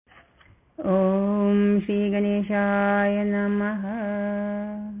Om Shri Ganeshaya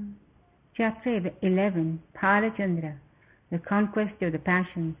Namaha. Chapter 11, Bhalachandra, the Conquest of the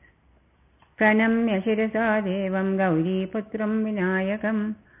Passions. Pranamya Shirasa Devam Gauri Putram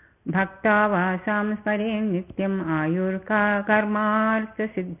Vinayakam Bhaktavasam Sparem Nityam Ayurka Karmartha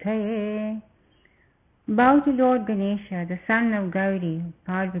Siddhaye. Bow to Lord Ganesha, the son of Gauri,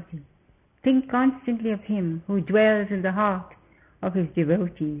 Parvati. Think constantly of him who dwells in the heart of his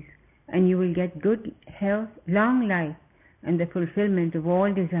devotees, and you will get good health, long life, and the fulfillment of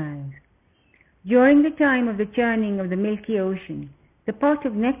all desires. During the time of the churning of the milky ocean, the pot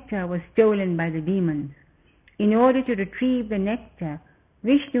of nectar was stolen by the demons. In order to retrieve the nectar,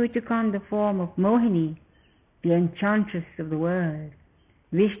 Vishnu took on the form of Mohini, the enchantress of the world.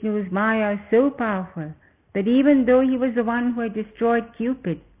 Vishnu's Maya is so powerful that even though he was the one who had destroyed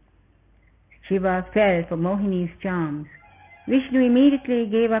Cupid, Shiva fell for Mohini's charms. Vishnu immediately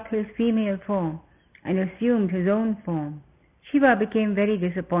gave up his female form and assumed his own form. Shiva became very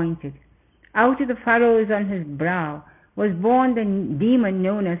disappointed. Out of the furrows on his brow was born the demon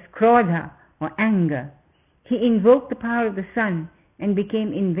known as Krodha, or anger. He invoked the power of the sun and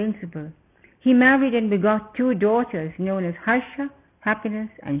became invincible. He married and begot two daughters known as Harsha, happiness,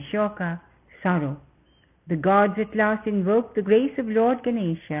 and Shoka, sorrow. The gods at last invoked the grace of Lord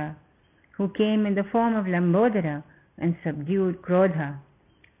Ganesha, who came in the form of Lambodara and subdued Krodha.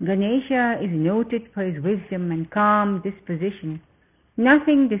 Ganesha is noted for his wisdom and calm disposition.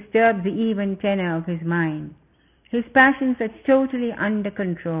 Nothing disturbs the even tenor of his mind. His passions are totally under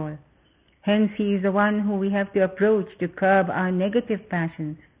control. Hence he is the one who we have to approach to curb our negative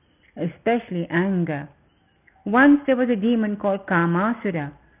passions, especially anger. Once there was a demon called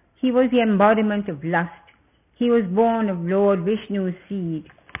Kamasura. He was the embodiment of lust. He was born of Lord Vishnu's seed.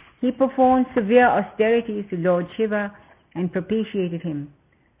 He performed severe austerities to Lord Shiva and propitiated him.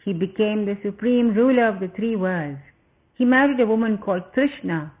 He became the supreme ruler of the three worlds. He married a woman called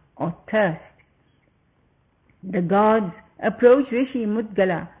Trishna, or thirst. The gods approached Rishi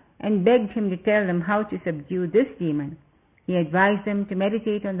Mudgala and begged him to tell them how to subdue this demon. He advised them to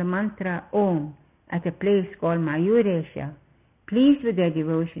meditate on the mantra Om at a place called Mayuresha. Pleased with their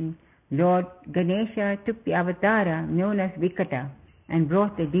devotion, Lord Ganesha took the avatara known as Vikata and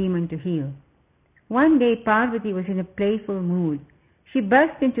brought the demon to heal. One day Parvati was in a playful mood. She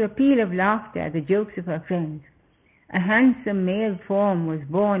burst into a peal of laughter at the jokes of her friends. A handsome male form was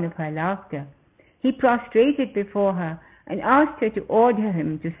born of her laughter. He prostrated before her and asked her to order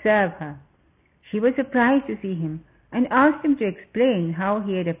him to serve her. She was surprised to see him and asked him to explain how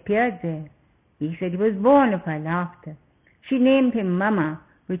he had appeared there. He said he was born of her laughter. She named him Mama,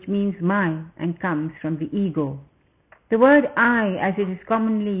 which means my and comes from the ego. The word I, as it is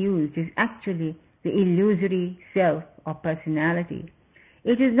commonly used, is actually the illusory self or personality.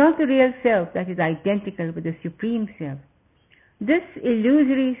 It is not the real self that is identical with the supreme self. This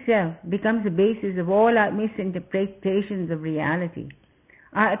illusory self becomes the basis of all our misinterpretations of reality.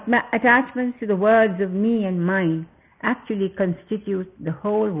 Our attachments to the words of me and mine actually constitute the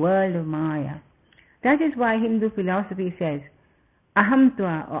whole world of Maya. That is why Hindu philosophy says,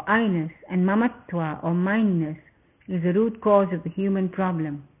 Ahamtva or I-ness and Mamatva or mindness is the root cause of the human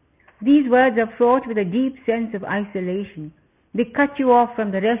problem. These words are fraught with a deep sense of isolation. They cut you off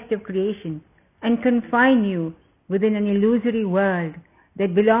from the rest of creation and confine you within an illusory world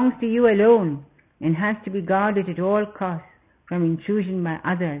that belongs to you alone and has to be guarded at all costs from intrusion by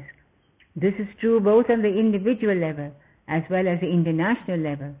others. This is true both on the individual level as well as the international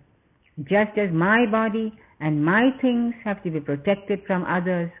level. Just as my body and my things have to be protected from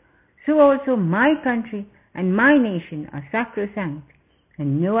others, so also my country and my nation are sacrosanct,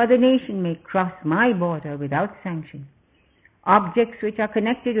 and no other nation may cross my border without sanction. Objects which are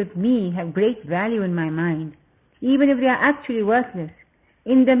connected with me have great value in my mind, even if they are actually worthless.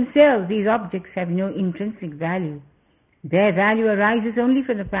 In themselves, these objects have no intrinsic value. Their value arises only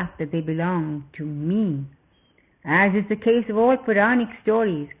from the fact that they belong to me. As is the case of all Puranic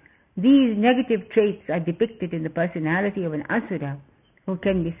stories, these negative traits are depicted in the personality of an asura who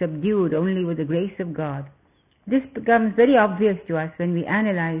can be subdued only with the grace of God. This becomes very obvious to us when we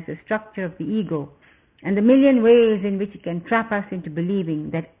analyze the structure of the ego and the million ways in which it can trap us into believing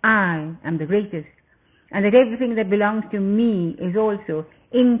that I am the greatest and that everything that belongs to me is also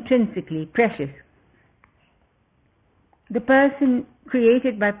intrinsically precious. The person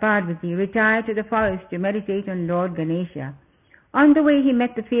created by Parvati retired to the forest to meditate on Lord Ganesha. On the way he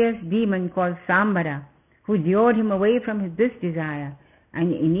met the fierce demon called Sambara, who lured him away from this desire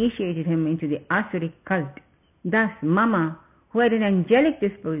and initiated him into the Asuric cult. Thus Mama, who had an angelic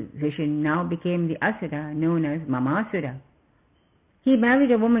disposition, now became the Asura known as Mamasura. He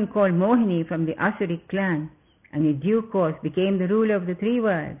married a woman called Mohini from the Asuric clan, and in due course became the ruler of the three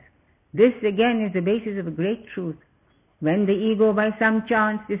worlds. This again is the basis of a great truth. When the ego by some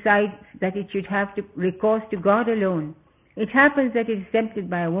chance decides that it should have recourse to God alone, it happens that it is tempted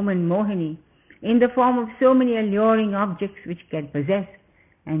by a woman Mohini in the form of so many alluring objects which it can possess,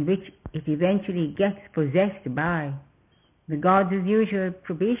 and which it eventually gets possessed by. The gods as usual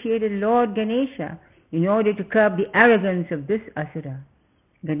propitiated Lord Ganesha in order to curb the arrogance of this Asura.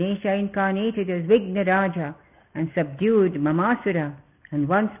 Ganesha incarnated as Vignaraja and subdued Mamasura, and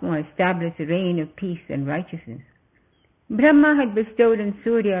once more established a reign of peace and righteousness. Brahma had bestowed on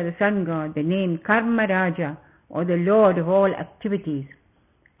Surya, the sun god, the name Karma Raja, or the lord of all activities.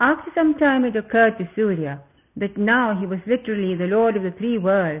 After some time it occurred to Surya that now he was literally the lord of the three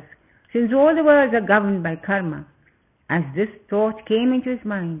worlds, since all the worlds are governed by karma. As this thought came into his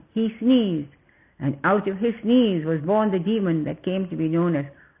mind, he sneezed, and out of his sneeze was born the demon that came to be known as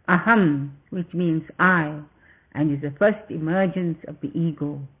Aham, which means I, and is the first emergence of the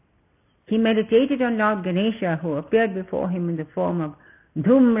ego. He meditated on Lord Ganesha, who appeared before him in the form of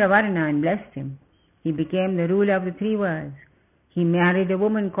Dhumravarna, and blessed him. He became the ruler of the three worlds. He married a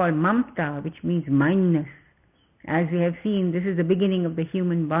woman called Mamta, which means mindness. As we have seen, this is the beginning of the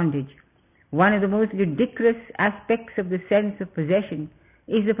human bondage. One of the most ludicrous aspects of the sense of possession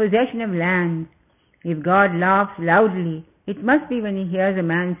is the possession of land. If God laughs loudly, it must be when he hears a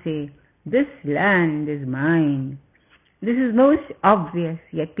man say, "This land is mine." This is most obvious,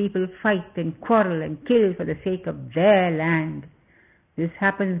 yet people fight and quarrel and kill for the sake of their land. This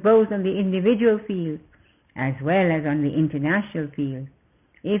happens both on the individual field as well as on the international field.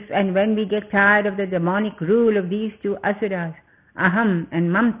 If and when we get tired of the demonic rule of these two asuras, Aham and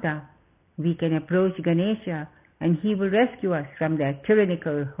Mamta, we can approach Ganesha and he will rescue us from their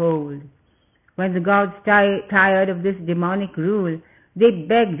tyrannical hold. When the gods tired of this demonic rule, they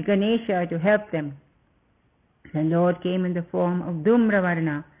begged Ganesha to help them. The Lord came in the form of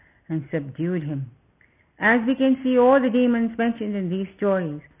Dhumravarna and subdued him. As we can see, all the demons mentioned in these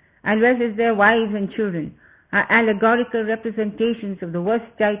stories, as well as their wives and children, are allegorical representations of the worst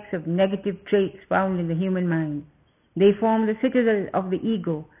types of negative traits found in the human mind. They form the citadel of the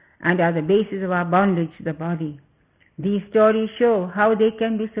ego and are the basis of our bondage to the body. These stories show how they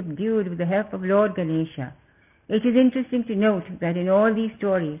can be subdued with the help of Lord Ganesha. It is interesting to note that in all these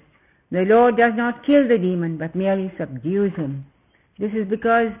stories, the Lord does not kill the demon but merely subdues him. This is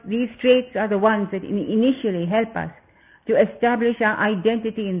because these traits are the ones that initially help us to establish our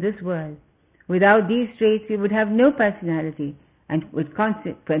identity in this world. Without these traits, we would have no personality and would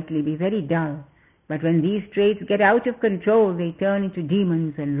consequently be very dull. But when these traits get out of control, they turn into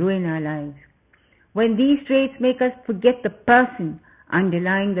demons and ruin our lives. When these traits make us forget the person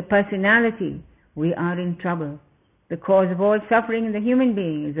underlying the personality, we are in trouble. The cause of all suffering in the human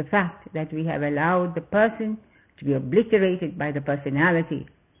being is the fact that we have allowed the person to be obliterated by the personality.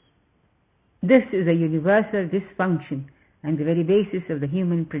 This is a universal dysfunction and the very basis of the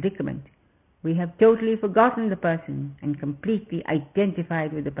human predicament. We have totally forgotten the person and completely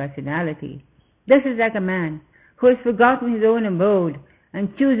identified with the personality. This is like a man who has forgotten his own abode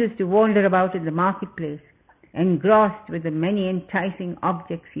and chooses to wander about in the marketplace, engrossed with the many enticing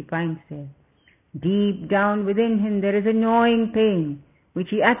objects he finds there. Deep down within him there is a gnawing pain, which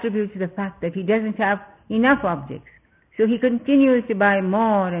he attributes to the fact that he doesn't have enough objects. So he continues to buy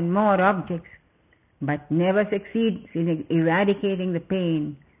more and more objects, but never succeeds in eradicating the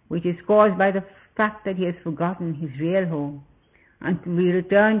pain, which is caused by the fact that he has forgotten his real home. Until we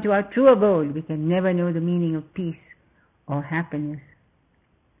return to our true abode, we can never know the meaning of peace or happiness.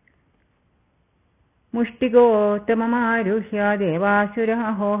 Mushtigotamamaruhya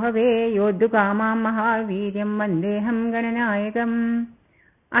devasura hohave yoddukamam mahaviryam vandeham gananayakam.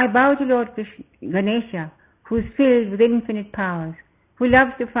 I bow to Lord Ganesha, who is filled with infinite powers, who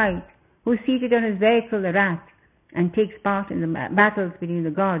loves to fight, who is seated on his vehicle, the rat, and takes part in the battles between the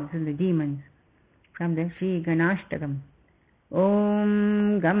gods and the demons. From the Sri Ganashtakam.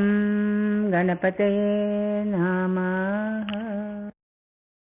 Om Gam Ganapataye Namaha.